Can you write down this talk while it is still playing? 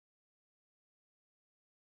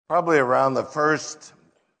probably around the first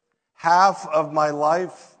half of my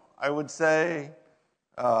life, I would say.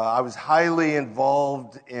 I was highly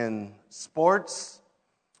involved in sports,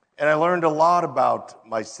 and I learned a lot about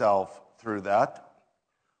myself through that.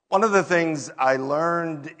 One of the things I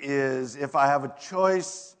learned is if I have a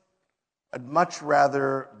choice, I'd much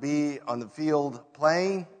rather be on the field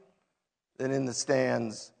playing than in the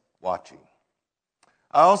stands watching.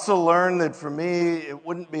 I also learned that for me, it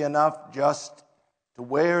wouldn't be enough just to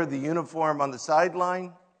wear the uniform on the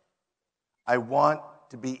sideline. I want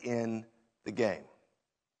to be in the game.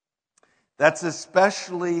 That's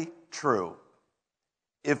especially true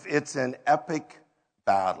if it's an epic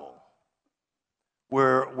battle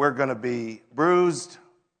where we're going to be bruised,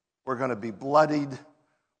 we're going to be bloodied,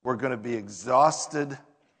 we're going to be exhausted.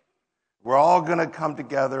 We're all going to come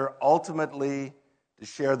together ultimately to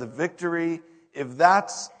share the victory. If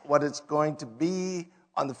that's what it's going to be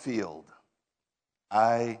on the field,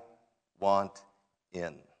 I want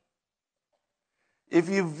in. If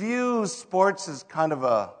you view sports as kind of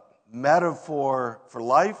a metaphor for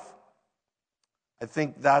life, I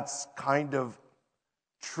think that's kind of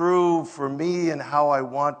true for me and how I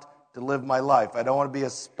want to live my life. I don't want to be a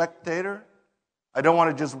spectator. I don't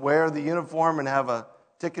want to just wear the uniform and have a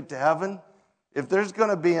ticket to heaven. If there's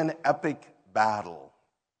going to be an epic battle,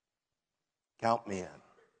 count me in.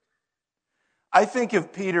 I think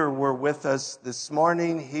if Peter were with us this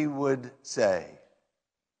morning, he would say,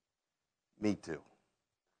 me too.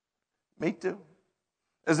 Me too.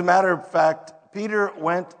 As a matter of fact, Peter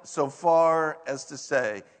went so far as to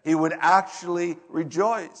say he would actually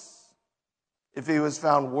rejoice if he was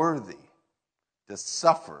found worthy to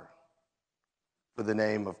suffer for the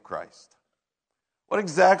name of Christ. What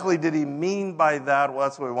exactly did he mean by that? Well,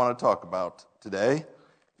 that's what we want to talk about today.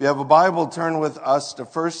 If you have a Bible, turn with us to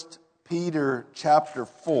 1 Peter chapter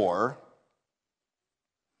 4.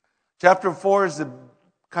 Chapter 4 is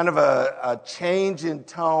kind of a change in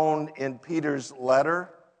tone in Peter's letter.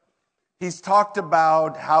 He's talked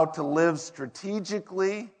about how to live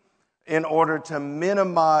strategically in order to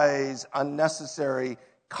minimize unnecessary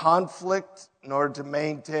conflict, in order to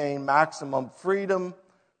maintain maximum freedom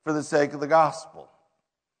for the sake of the gospel.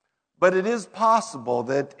 But it is possible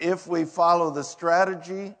that if we follow the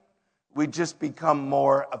strategy, we just become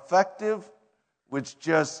more effective, which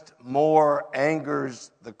just more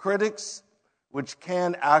angers the critics, which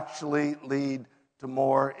can actually lead to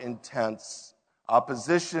more intense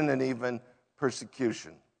opposition and even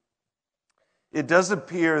persecution. It does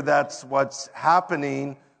appear that's what's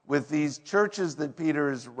happening with these churches that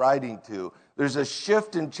Peter is writing to. There's a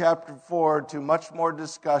shift in chapter 4 to much more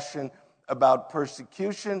discussion about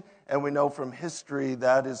persecution, and we know from history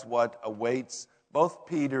that is what awaits both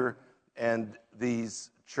Peter and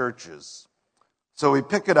these churches. So we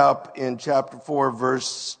pick it up in chapter 4,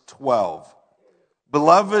 verse 12.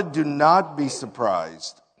 Beloved, do not be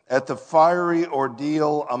surprised at the fiery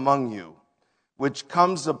ordeal among you, which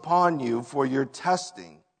comes upon you for your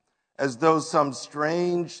testing, as though some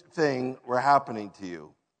strange thing were happening to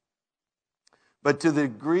you. But to the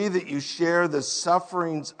degree that you share the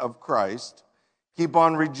sufferings of Christ, keep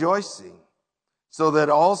on rejoicing, so that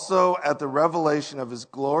also at the revelation of his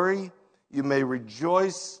glory you may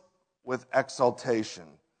rejoice with exultation.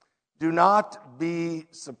 Do not be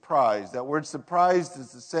surprised. That word surprised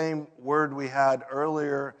is the same word we had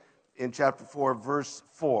earlier in chapter 4, verse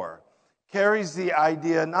 4. Carries the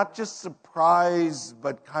idea, not just surprise,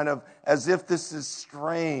 but kind of as if this is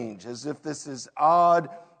strange, as if this is odd,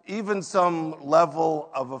 even some level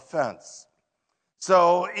of offense.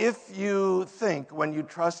 So if you think when you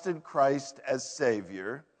trusted Christ as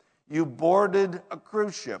Savior, you boarded a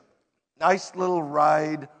cruise ship, nice little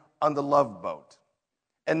ride on the Love Boat,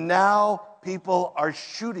 and now people are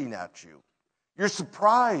shooting at you. You're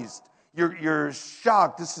surprised. You're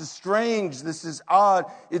shocked. This is strange. This is odd.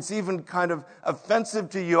 It's even kind of offensive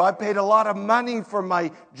to you. I paid a lot of money for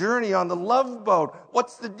my journey on the Love Boat.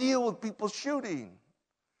 What's the deal with people shooting?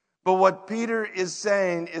 But what Peter is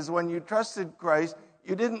saying is when you trusted Christ,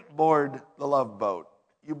 you didn't board the Love Boat.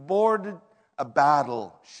 You boarded a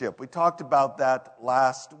battleship. We talked about that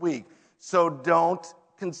last week. So don't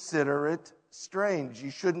consider it strange.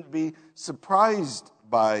 You shouldn't be surprised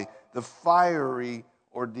by the fiery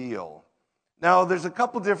ordeal. Now, there's a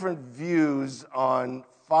couple different views on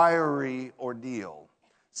fiery ordeal.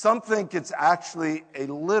 Some think it's actually a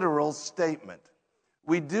literal statement.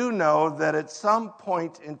 We do know that at some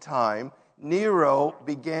point in time, Nero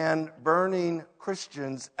began burning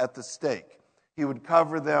Christians at the stake. He would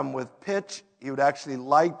cover them with pitch. He would actually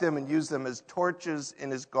light them and use them as torches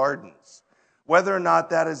in his gardens. Whether or not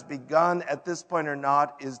that has begun at this point or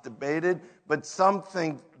not is debated, but some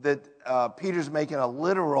think that Peter's making a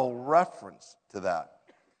literal reference to that.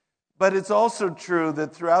 But it's also true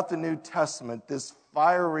that throughout the New Testament, this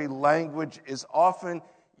fiery language is often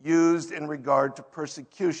used in regard to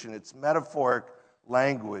persecution. It's metaphoric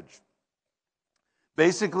language.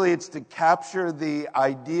 Basically, it's to capture the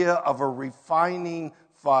idea of a refining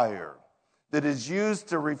fire that is used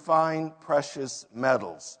to refine precious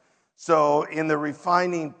metals. So in the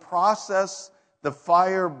refining process, the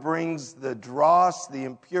fire brings the dross, the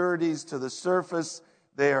impurities to the surface.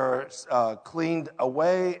 They are cleaned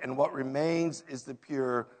away, and what remains is the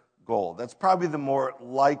pure gold. That's probably the more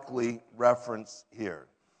likely reference here.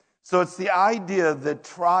 So it's the idea that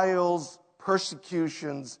trials,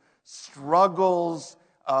 persecutions, struggles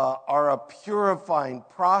are a purifying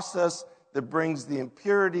process that brings the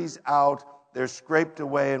impurities out. They're scraped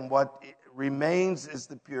away, and what remains is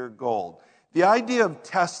the pure gold. The idea of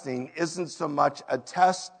testing isn't so much a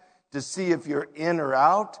test to see if you're in or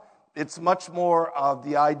out. It's much more of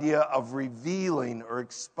the idea of revealing or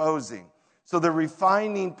exposing. So the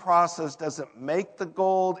refining process doesn't make the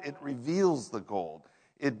gold, it reveals the gold.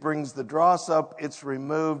 It brings the dross up, it's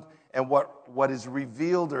removed, and what is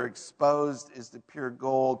revealed or exposed is the pure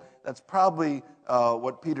gold. That's probably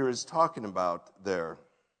what Peter is talking about there.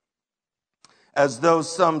 As though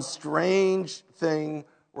some strange thing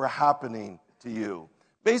were happening to you.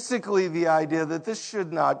 Basically, the idea that this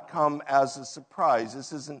should not come as a surprise.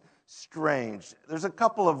 This isn't strange. There's a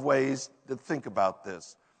couple of ways to think about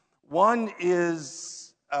this. One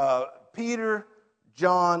is Peter,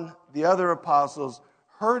 John, the other apostles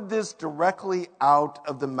heard this directly out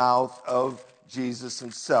of the mouth of Jesus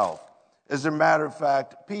himself. As a matter of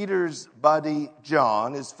fact, Peter's buddy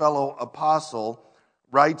John, his fellow apostle,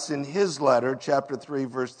 writes in his letter, chapter 3,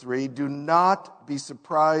 verse 3, "Do not be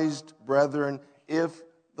surprised, brethren, if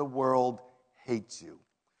the world hates you."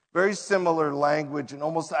 Very similar language and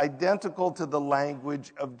almost identical to the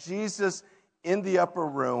language of Jesus in the upper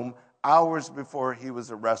room hours before he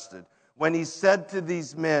was arrested. When he said to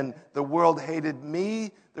these men, "The world hated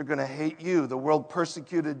me, they're going to hate you. The world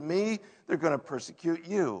persecuted me, they're going to persecute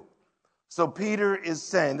you." So Peter is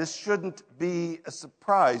saying this shouldn't be a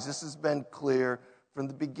surprise. This has been clear from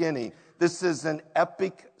the beginning. This is an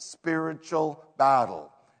epic spiritual battle.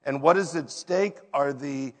 And what is at stake are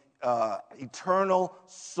the eternal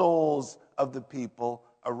souls of the people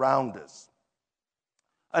around us.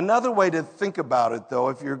 Another way to think about it, though,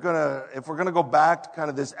 if we're gonna go back to kind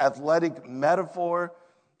of this athletic metaphor,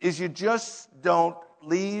 is you just don't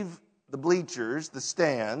leave the bleachers, the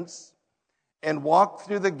stands, and walk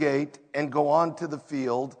through the gate and go on to the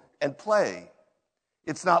field and play.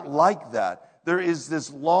 It's not like that. There is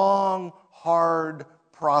this long, hard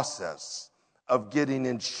process of getting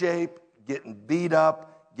in shape, getting beat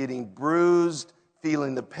up, getting bruised,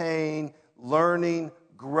 feeling the pain, learning,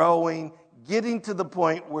 growing, getting to the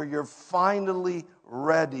point where you're finally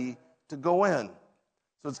ready to go in.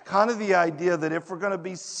 So it's kind of the idea that if we're going to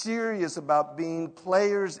be serious about being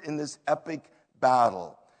players in this epic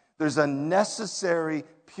battle, there's a necessary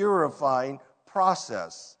purifying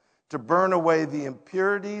process to burn away the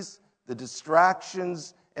impurities, the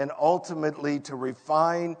distractions, and ultimately to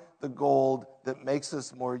refine the gold that makes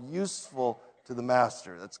us more useful to the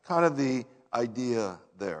master. That's kind of the idea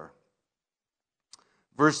there.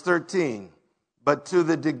 Verse 13, "But to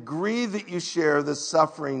the degree that you share the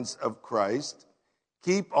sufferings of Christ,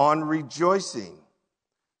 keep on rejoicing,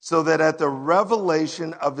 so that at the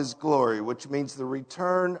revelation of his glory," which means the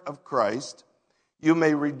return of Christ, "you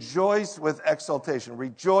may rejoice with exultation."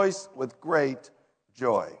 Rejoice with great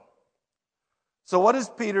joy. So what is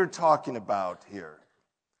Peter talking about here?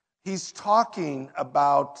 He's talking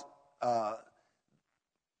about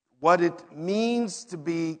what it means to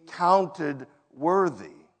be counted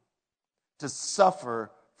worthy, to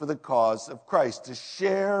suffer for the cause of Christ, to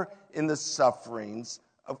share in the sufferings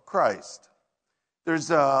of Christ.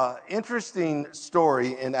 There's an interesting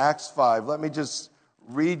story in Acts 5. Let me just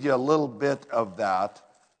read you a little bit of that.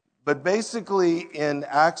 But basically in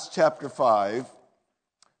Acts chapter 5,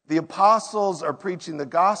 the apostles are preaching the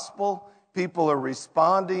gospel. People are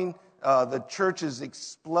responding. The church is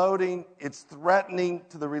exploding. It's threatening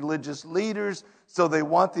to the religious leaders, so they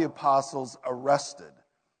want the apostles arrested.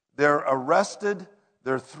 They're arrested.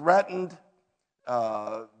 They're threatened.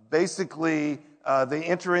 Basically, they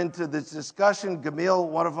enter into this discussion. Gamaliel,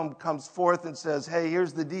 one of them, comes forth and says, "Hey,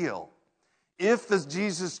 here's the deal. If this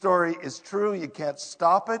Jesus story is true, you can't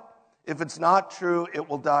stop it. If it's not true, it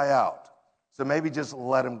will die out. So maybe just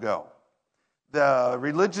let him go." The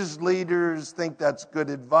religious leaders think that's good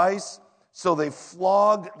advice, So they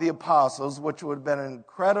flogged the apostles, which would have been an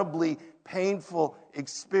incredibly painful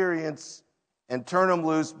experience, and turn them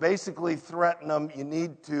loose, basically threaten them, you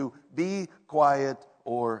need to be quiet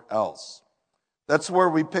or else. That's where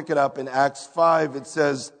we pick it up in Acts 5. It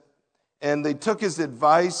says, and they took his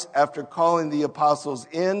advice after calling the apostles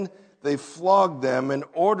in. They flogged them and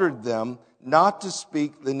ordered them not to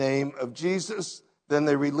speak the name of Jesus. Then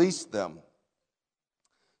they released them.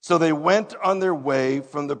 So they went on their way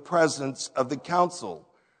from the presence of the council,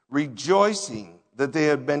 rejoicing that they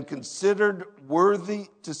had been considered worthy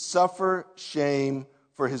to suffer shame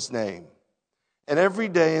for his name. And every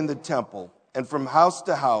day in the temple and from house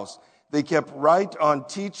to house, they kept right on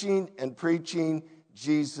teaching and preaching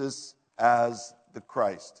Jesus as the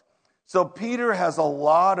Christ. So Peter has a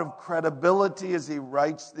lot of credibility as he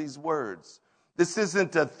writes these words. This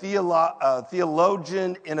isn't a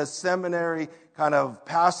theologian in a seminary kind of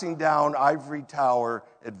passing down ivory tower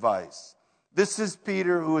advice. This is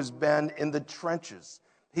Peter who has been in the trenches.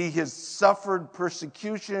 He has suffered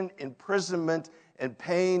persecution, imprisonment, and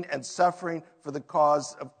pain and suffering for the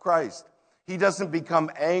cause of Christ. He doesn't become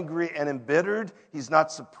angry and embittered. He's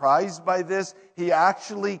not surprised by this. He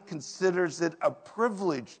actually considers it a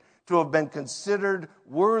privilege to have been considered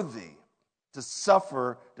worthy to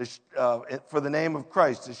suffer for the name of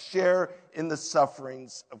Christ, to share in the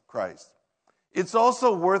sufferings of Christ. It's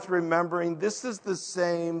also worth remembering this is the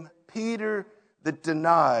same Peter that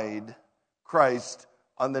denied Christ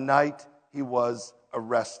on the night he was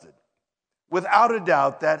arrested. Without a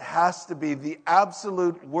doubt, that has to be the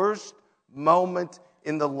absolute worst moment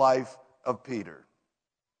in the life of Peter.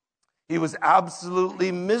 He was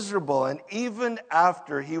absolutely miserable, and even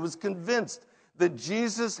after he was convinced that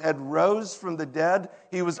Jesus had rose from the dead,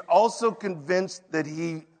 he was also convinced that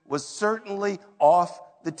he was certainly off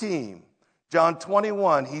the team. John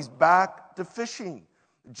 21, he's back to fishing.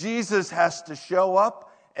 Jesus has to show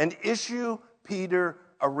up and issue Peter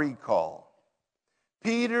a recall.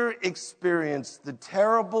 Peter experienced the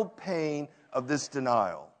terrible pain of this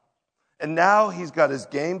denial. And now he's got his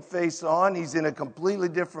game face on. He's in a completely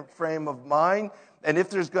different frame of mind. And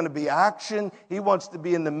if there's going to be action, he wants to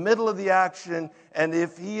be in the middle of the action. And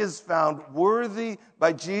if he is found worthy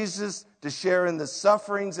by Jesus to share in the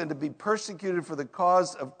sufferings and to be persecuted for the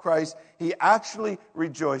cause of Christ, he actually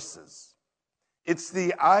rejoices. It's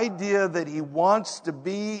the idea that he wants to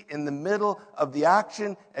be in the middle of the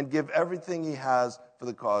action and give everything he has for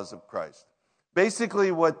the cause of Christ.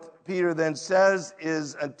 Basically, what Peter then says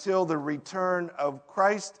is until the return of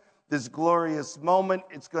Christ, this glorious moment,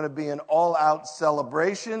 it's going to be an all-out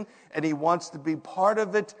celebration, and he wants to be part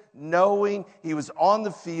of it, knowing he was on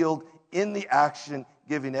the field, in the action,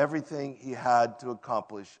 giving everything he had to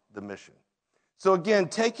accomplish the mission. So again,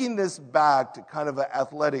 taking this back to kind of an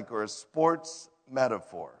athletic or a sports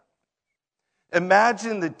metaphor,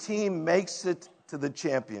 imagine the team makes it to the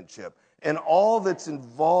championship and all that's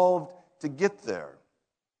involved to get there.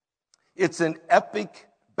 It's an epic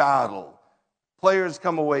battle. Players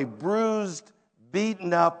come away bruised,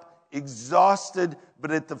 beaten up, exhausted,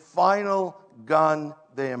 but at the final gun,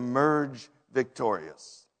 they emerge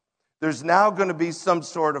victorious. There's now going to be some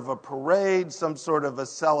sort of a parade, some sort of a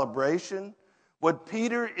celebration. What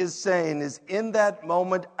Peter is saying is, in that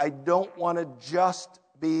moment, I don't want to just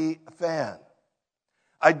be a fan.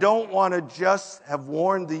 I don't want to just have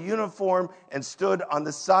worn the uniform and stood on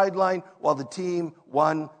the sideline while the team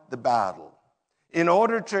won the battle. In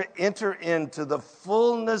order to enter into the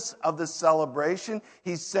fullness of the celebration,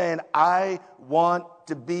 he's saying, I want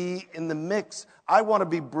to be in the mix. I want to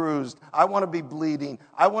be bruised. I want to be bleeding.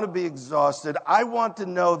 I want to be exhausted. I want to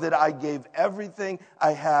know that I gave everything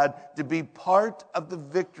I had to be part of the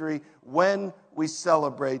victory when we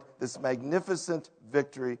celebrate this magnificent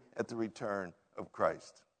victory at the return of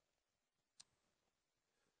Christ.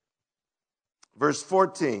 Verse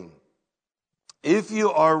 14, if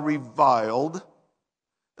you are reviled,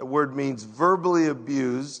 the word means verbally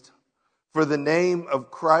abused, for the name of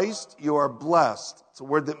Christ, you are blessed. It's a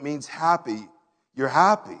word that means happy. You're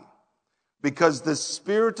happy because the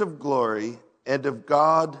Spirit of glory and of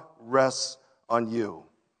God rests on you.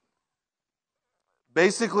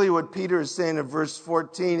 Basically, what Peter is saying in verse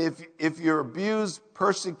 14, if you're abused,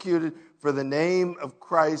 persecuted for the name of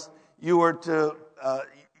Christ, you are to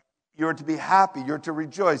be happy. You're to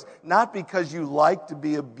rejoice. Not because you like to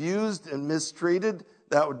be abused and mistreated.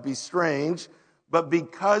 That would be strange. But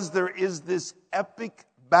because there is this epic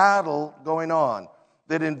battle going on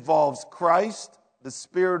that involves Christ, the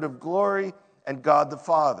Spirit of glory, and God the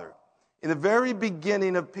Father. In the very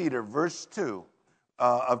beginning of Peter, verse 2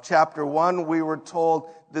 of chapter 1, we were told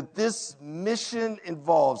that this mission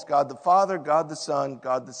involves God the Father, God the Son,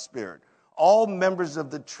 God the Spirit. all members of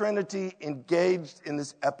the Trinity engaged in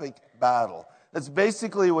this epic battle. That's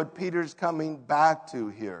basically what Peter's coming back to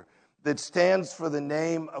here. That stands for the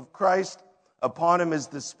name of Christ. Upon him is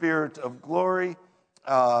the Spirit of glory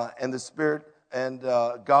and the Spirit and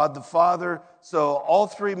God the Father. So all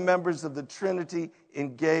three members of the Trinity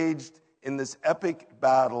engaged in this epic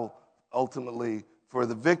battle, ultimately for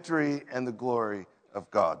the victory and the glory of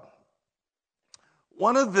God.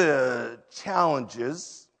 One of the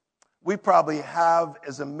challenges we probably have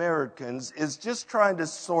as Americans is just trying to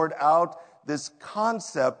sort out this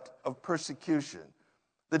concept of persecution.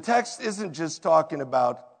 The text isn't just talking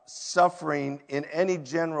about suffering in any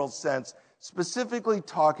general sense, specifically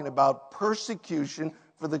talking about persecution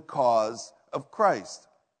for the cause of Christ.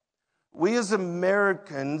 We as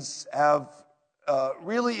Americans have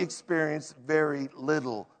really experienced very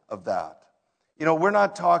little of that. You know, we're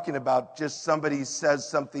not talking about just somebody says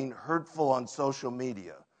something hurtful on social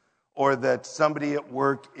media, or that somebody at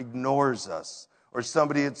work ignores us, or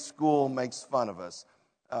somebody at school makes fun of us.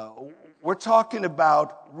 We're talking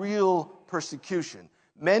about real persecution.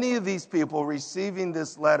 Many of these people receiving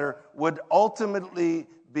this letter would ultimately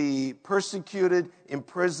be persecuted,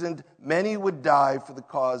 imprisoned. Many would die for the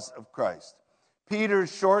cause of Christ. Peter,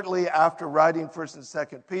 shortly after writing 1st and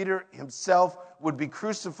 2nd Peter, himself would be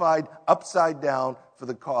crucified upside down for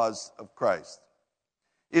the cause of Christ.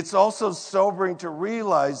 It's also sobering to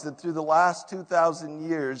realize that through the last 2,000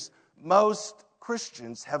 years, most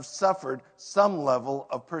Christians have suffered some level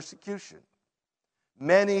of persecution.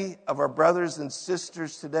 Many of our brothers and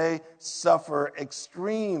sisters today suffer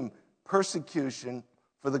extreme persecution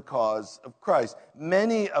for the cause of Christ.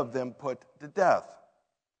 Many of them put to death.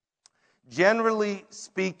 Generally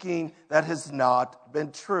speaking, that has not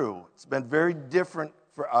been true. It's been very different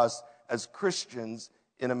for us as Christians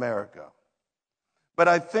in America. But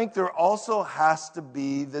I think there also has to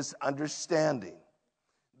be this understanding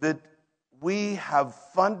that we have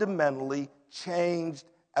fundamentally changed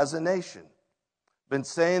as a nation. Been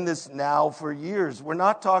saying this now for years. We're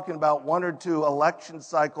not talking about 1 or 2 election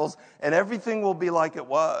cycles and everything will be like it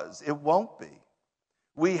was. It won't be.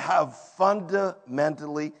 We have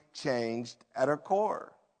fundamentally changed at our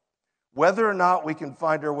core. Whether or not we can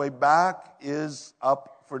find our way back is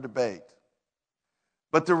up for debate.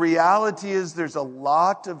 But the reality is there's a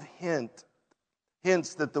lot of hints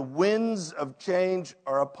that the winds of change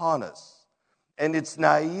are upon us. And it's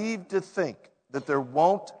naive to think that there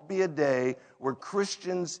won't be a day where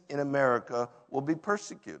Christians in America will be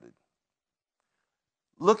persecuted.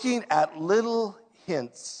 Looking at little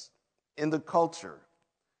hints in the culture.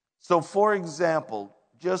 So, for example,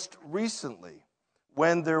 just recently,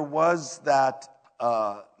 when there was that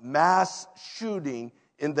mass shooting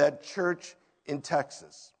in that church in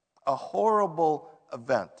Texas, a horrible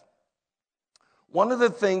event. One of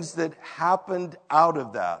the things that happened out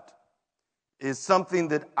of that is something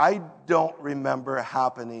that I don't remember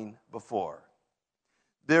happening before.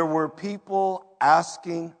 There were people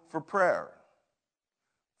asking for prayer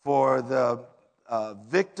for the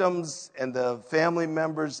victims and the family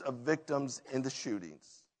members of victims in the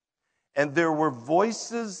shootings. And there were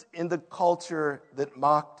voices in the culture that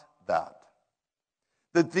mocked that.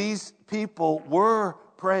 That these people were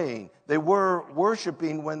praying, they were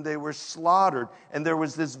worshiping when they were slaughtered. And there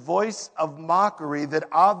was this voice of mockery that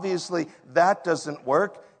obviously that doesn't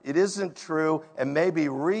work, it isn't true, and maybe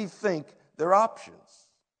rethink their options.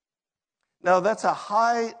 Now that's a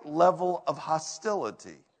high level of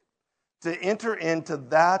hostility. To enter into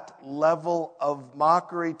that level of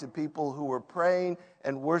mockery to people who were praying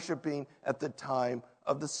and worshiping at the time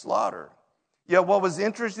of the slaughter. Yet what was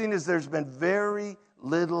interesting is there's been very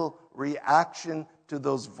little reaction to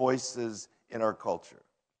those voices in our culture.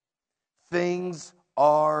 Things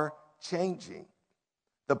are changing.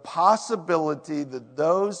 The possibility that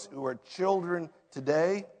those who are children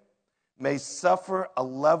today may suffer a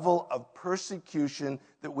level of persecution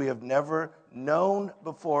that we have never known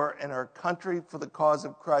before in our country for the cause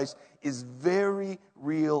of Christ is very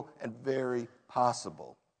real and very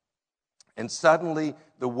possible. And suddenly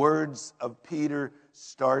the words of Peter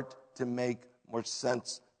start to make more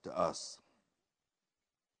sense to us.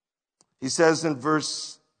 He says in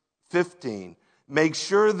verse 15, "Make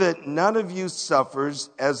sure that none of you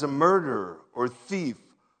suffers as a murderer or thief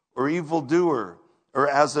or evildoer or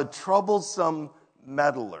as a troublesome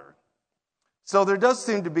meddler." So there does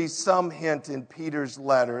seem to be some hint in Peter's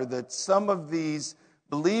letter that some of these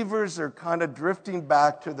believers are kind of drifting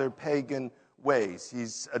back to their pagan ways.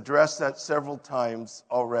 He's addressed that several times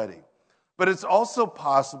already. But it's also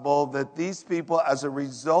possible that these people, as a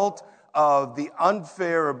result of the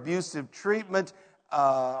unfair, abusive treatment,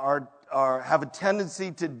 are have a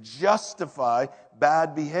tendency to justify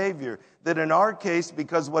bad behavior. That in our case,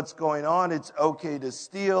 because what's going on, it's okay to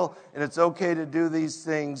steal and it's okay to do these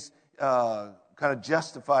things kind of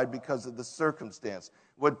justified because of the circumstance.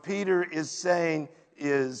 What Peter is saying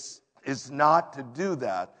is not to do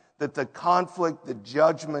that. That the conflict, the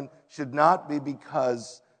judgment should not be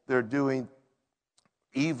because they're doing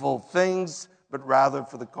evil things, but rather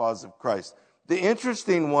for the cause of Christ. The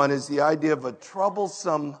interesting one is the idea of a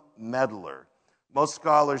troublesome meddler. Most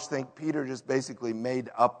scholars think Peter just basically made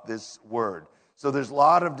up this word. So there's a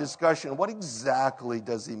lot of discussion. What exactly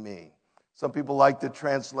does he mean? Some people like the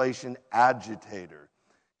translation agitator.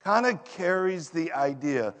 Kind of carries the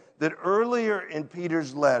idea that earlier in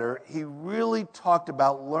Peter's letter, he really talked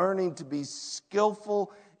about learning to be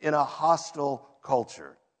skillful in a hostile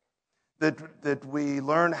culture. That we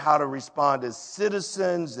learn how to respond as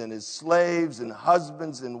citizens and as slaves and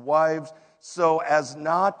husbands and wives so as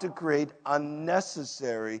not to create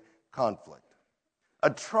unnecessary conflict. A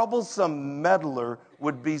troublesome meddler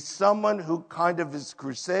would be someone who kind of is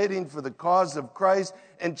crusading for the cause of Christ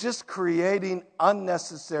and just creating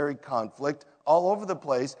unnecessary conflict all over the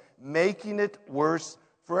place, making it worse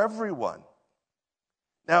for everyone.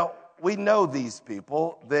 Now, we know these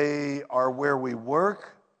people. They are where we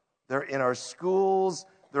work. They're in our schools.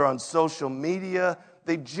 They're on social media.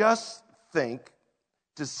 They just think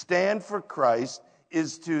to stand for Christ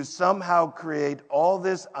is to somehow create all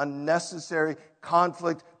this unnecessary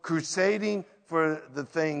conflict, crusading for the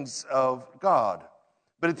things of God.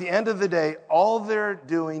 But at the end of the day, all they're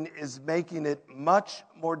doing is making it much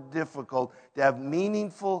more difficult to have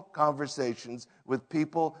meaningful conversations with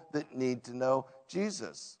people that need to know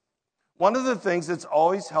Jesus. One of the things that's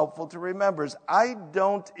always helpful to remember is I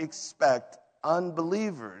don't expect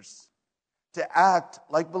unbelievers to act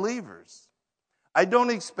like believers. I don't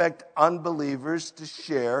expect unbelievers to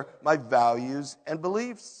share my values and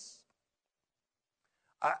beliefs.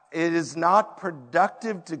 It is not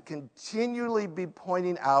productive to continually be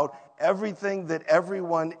pointing out everything that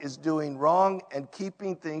everyone is doing wrong and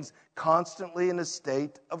keeping things constantly in a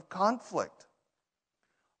state of conflict.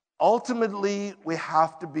 Ultimately, we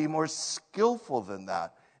have to be more skillful than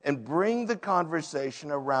that and bring the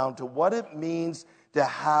conversation around to what it means to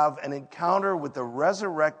have an encounter with the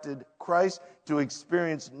resurrected Christ, to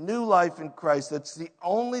experience new life in Christ. That's the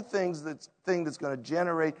only thing that's going to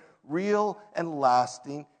generate real and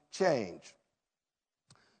lasting change.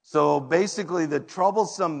 So basically, the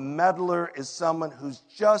troublesome meddler is someone who's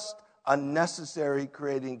just unnecessary,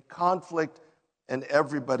 creating conflict, and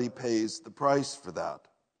everybody pays the price for that.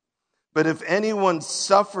 But if anyone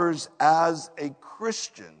suffers as a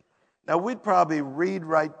Christian, now we'd probably read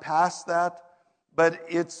right past that, but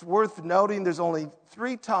it's worth noting there's only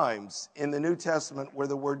 3 times in the New Testament where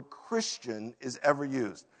the word Christian is ever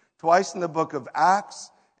used. Twice in the book of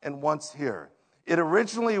Acts and once here. It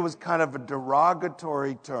originally was kind of a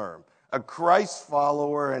derogatory term, a Christ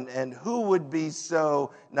follower, and who would be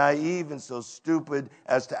so naive and so stupid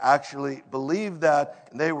as to actually believe that?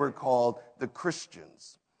 And they were called the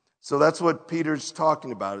Christians. So that's what Peter's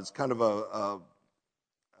talking about. It's kind of a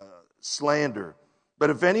slander. But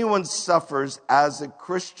if anyone suffers as a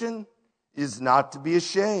Christian, is not to be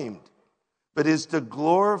ashamed, but is to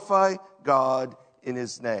glorify God in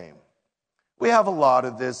his name. We have a lot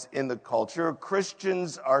of this in the culture.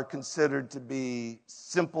 Christians are considered to be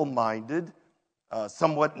simple-minded,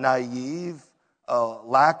 somewhat naive,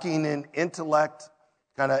 lacking in intellect,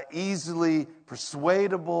 kind of easily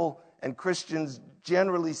persuadable, and Christians,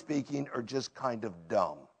 generally speaking, are just kind of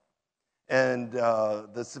dumb. And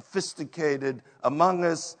the sophisticated among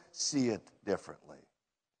us see it differently.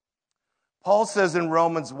 Paul says in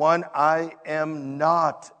Romans 1, I am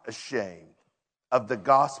not ashamed of the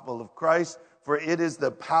gospel of Christ, for it is the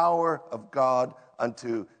power of God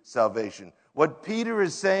unto salvation. What Peter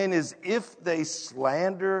is saying is if they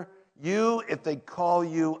slander you, if they call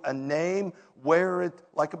you a name, wear it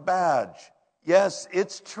like a badge. Yes,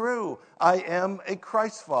 it's true. I am a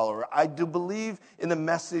Christ follower. I do believe in the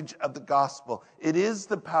message of the gospel. It is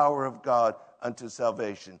the power of God unto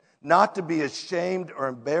salvation. Not to be ashamed or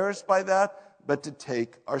embarrassed by that, but to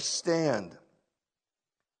take our stand.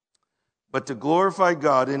 But to glorify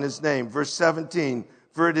God in his name. Verse 17,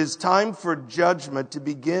 for it is time for judgment to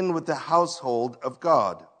begin with the household of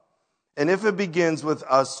God. And if it begins with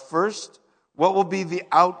us first, what will be the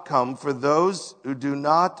outcome for those who do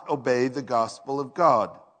not obey the gospel of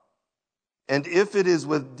God? And if it is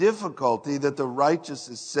with difficulty that the righteous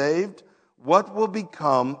is saved, what will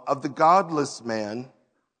become of the godless man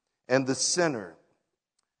and the sinner?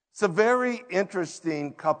 It's a very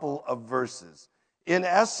interesting couple of verses. In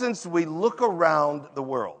essence, we look around the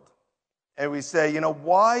world And we say,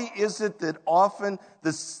 why is it that often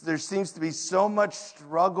there seems to be so much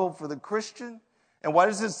struggle for the Christian? And why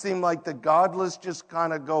does it seem like the godless just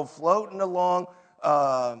kind of go floating along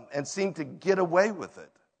and seem to get away with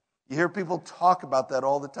it? You hear people talk about that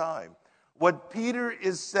all the time. What Peter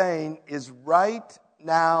is saying is right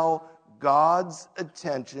now, God's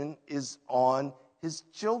attention is on his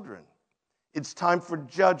children. It's time for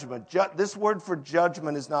judgment. This word for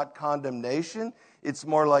judgment is not condemnation. It's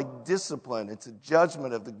more like discipline. It's a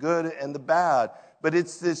judgment of the good and the bad. But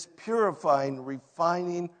it's this purifying,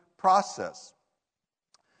 refining process.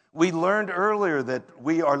 We learned earlier that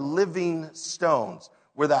we are living stones.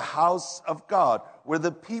 We're the house of God. We're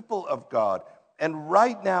the people of God. And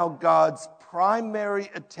right now, God's primary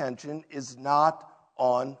attention is not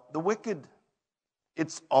on the wicked.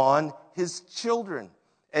 It's on his children.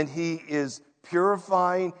 And he is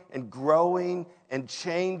purifying and growing and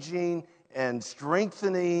changing and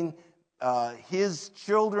strengthening his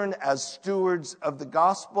children as stewards of the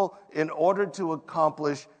gospel in order to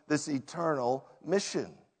accomplish this eternal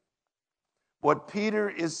mission. What Peter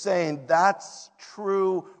is saying, that's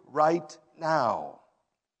true right now.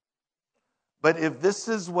 But if this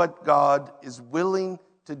is what God is willing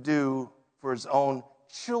to do for his own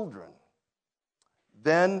children,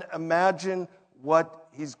 then imagine what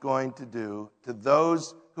he's going to do to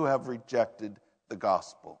those who have rejected the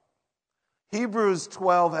gospel. Hebrews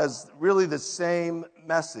 12 has really the same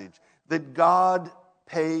message, that God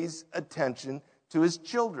pays attention to his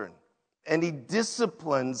children. And he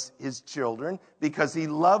disciplines his children because he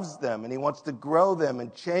loves them and he wants to grow them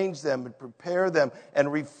and change them and prepare them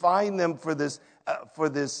and refine them for this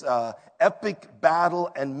epic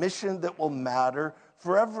battle and mission that will matter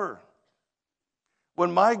forever.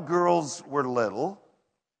 When my girls were little,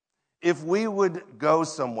 if we would go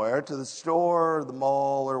somewhere to the store or the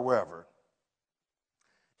mall or wherever,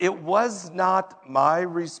 it was not my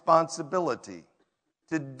responsibility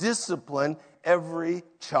to discipline every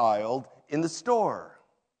child in the store.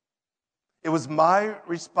 It was my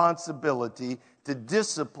responsibility to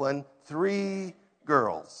discipline 3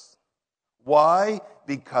 girls. Why?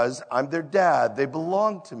 Because I'm their dad. They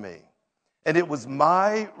belong to me. And it was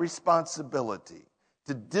my responsibility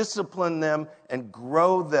to discipline them and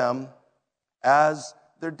grow them as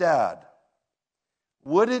their dad.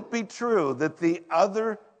 Would it be true that the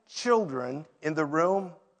other children in the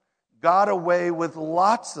room got away with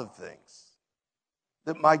lots of things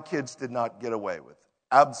that my kids did not get away with?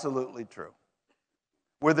 Absolutely true.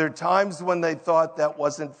 Were there times when they thought that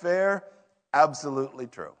wasn't fair? Absolutely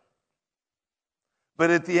true. But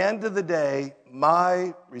at the end of the day,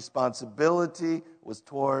 my responsibility was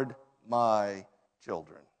toward my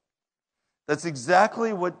children. That's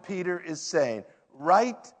exactly what Peter is saying.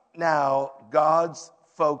 Right now, God's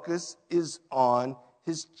focus is on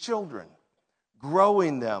his children,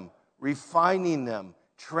 growing them, refining them,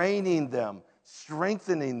 training them,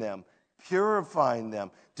 strengthening them, purifying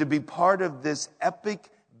them to be part of this epic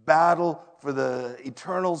battle for the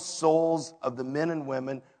eternal souls of the men and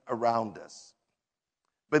women around us.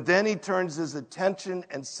 But then he turns his attention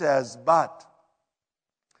and says, but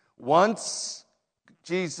once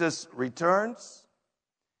Jesus returns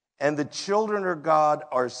and the children of God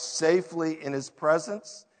are safely in his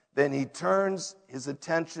presence, then he turns his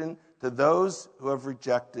attention to those who have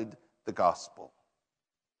rejected the gospel.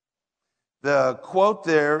 The quote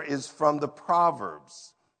there is from the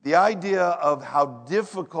Proverbs. The idea of how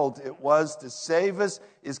difficult it was to save us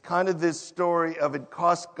is kind of this story of it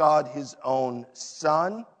cost God his own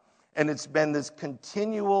son. And it's been this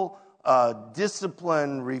continual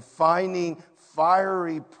discipline, refining,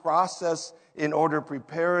 fiery process in order to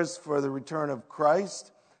prepare us for the return of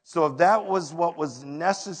Christ. So if that was what was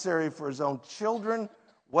necessary for his own children,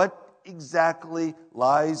 what exactly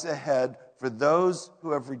lies ahead for those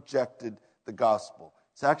who have rejected the gospel?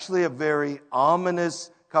 It's actually a very ominous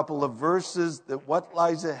couple of verses that what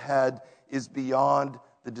lies ahead is beyond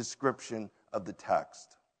the description of the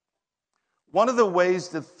text. One of the ways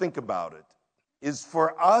to think about it is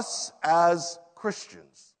for us as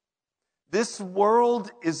Christians, this world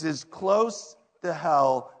is as close to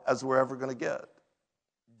hell as we're ever going to get,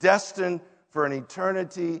 destined for an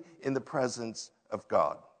eternity in the presence of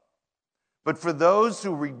God. But for those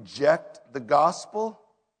who reject the gospel,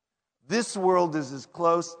 this world is as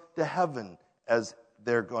close to heaven as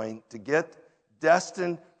they're going to get,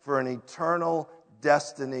 destined for an eternal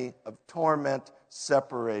destiny of torment,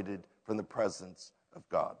 separated from the presence of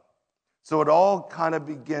God. So it all kind of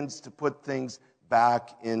begins to put things back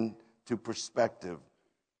into perspective.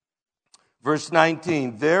 Verse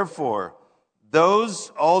 19, therefore,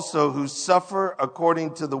 those also who suffer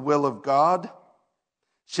according to the will of God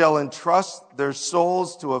shall entrust their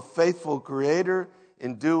souls to a faithful Creator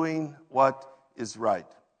in doing what is right.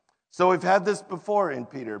 So we've had this before in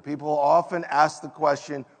Peter. People often ask the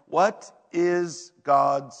question, what is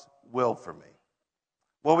God's will for me?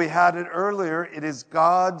 Well, we had it earlier. It is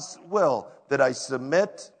God's will that I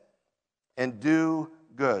submit and do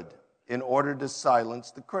good in order to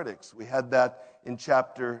silence the critics. We had that in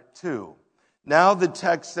chapter 2. Now the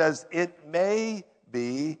text says, it may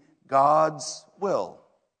be God's will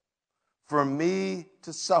for me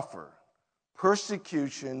to suffer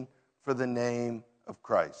persecution for the name of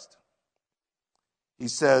Christ. He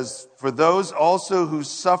says, for those also who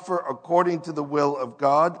suffer according to the will of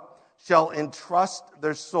God shall entrust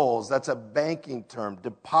their souls, that's a banking term,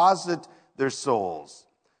 deposit their souls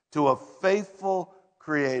to a faithful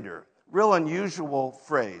Creator. Real unusual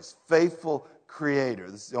phrase, faithful Creator.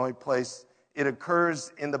 This is the only place it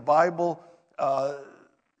occurs in the Bible.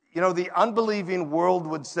 The unbelieving world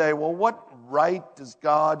would say, well, what right does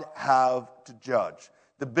God have to judge?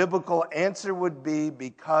 The biblical answer would be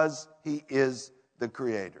because He is the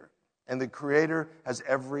Creator. And the Creator has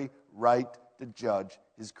every right to judge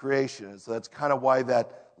His creation. And so that's kind of why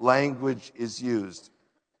that language is used.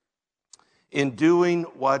 In doing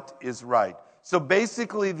what is right. So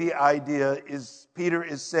basically the idea is, Peter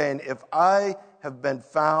is saying, if I have been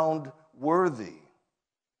found worthy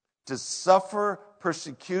to suffer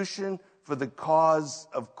persecution for the cause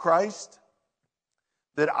of Christ,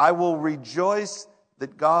 that I will rejoice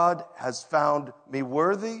that God has found me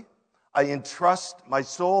worthy. I entrust my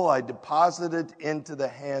soul, I deposit it into the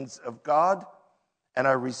hands of God, and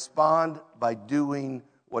I respond by doing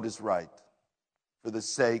what is right for the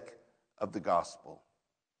sake of the gospel.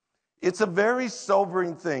 It's a very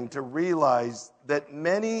sobering thing to realize that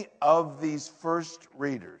many of these first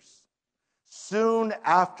readers, soon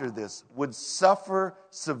after this, would suffer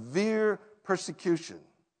severe persecution.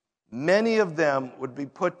 Many of them would be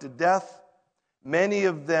put to death. Many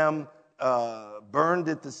of them burned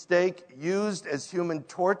at the stake, used as human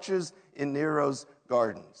torches in Nero's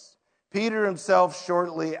gardens. Peter himself,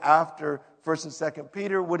 shortly after 1st and 2nd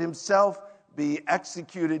Peter, would himself be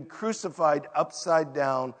executed, crucified upside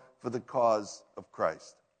down for the cause of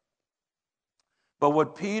Christ. But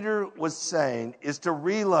what Peter was saying is to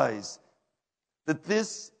realize that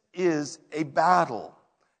this is a battle.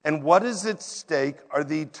 And what is at stake are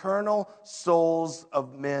the eternal souls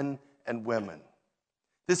of men and women.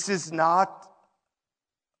 This is not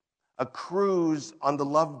a cruise on the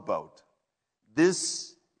Love Boat.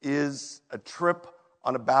 This is a trip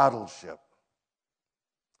on a battleship.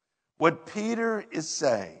 What Peter is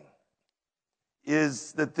saying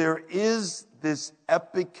is that there is this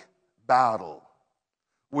epic battle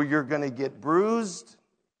where you're going to get bruised,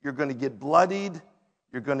 you're going to get bloodied,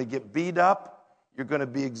 you're going to get beat up, you're going to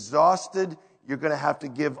be exhausted, you're going to have to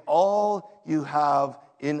give all you have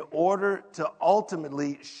in order to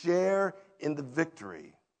ultimately share in the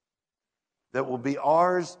victory that will be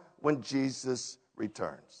ours when Jesus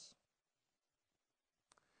returns.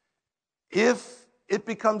 If it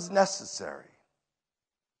becomes necessary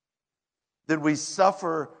that we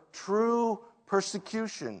suffer true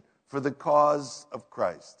persecution for the cause of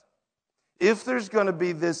Christ, if there's going to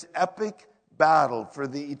be this epic battle for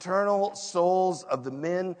the eternal souls of the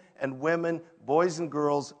men and women, boys and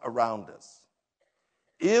girls around us,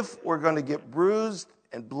 if we're going to get bruised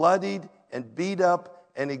and bloodied and beat up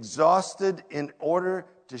and exhausted in order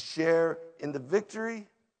to share in the victory,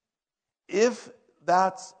 if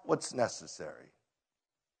that's what's necessary,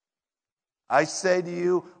 I say to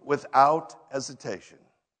you without hesitation,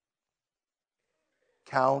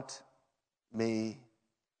 count me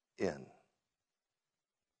in.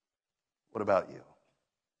 What about you?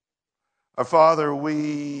 Our Father,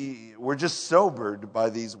 we're just sobered by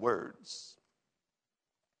these words.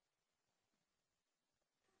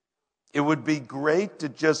 It would be great to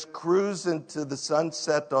just cruise into the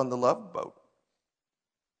sunset on the Love Boat.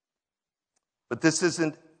 But this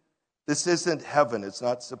isn't heaven. It's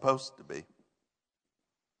not supposed to be.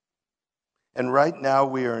 And right now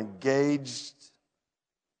we are engaged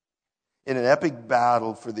in an epic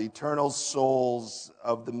battle for the eternal souls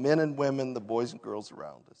of the men and women, the boys and girls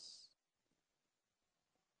around us.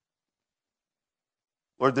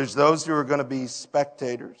 Lord, there's those who are going to be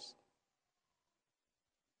spectators.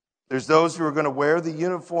 There's those who are going to wear the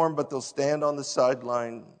uniform, but they'll stand on the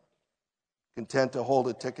sideline, content to hold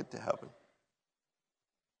a ticket to heaven.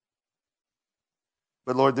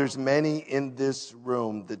 But Lord, there's many in this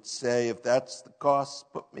room that say, if that's the cost,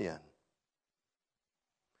 put me in.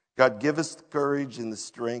 God, give us the courage and the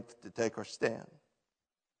strength to take our stand,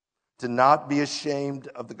 to not be ashamed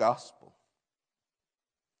of the gospel,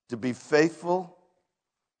 to be faithful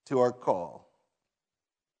to our call.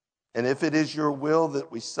 And if it is your will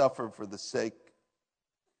that we suffer for the sake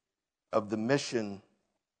of the mission,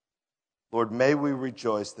 Lord, may we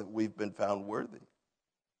rejoice that we've been found worthy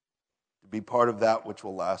to be part of that which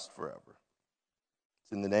will last forever.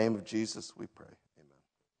 It's in the name of Jesus we pray.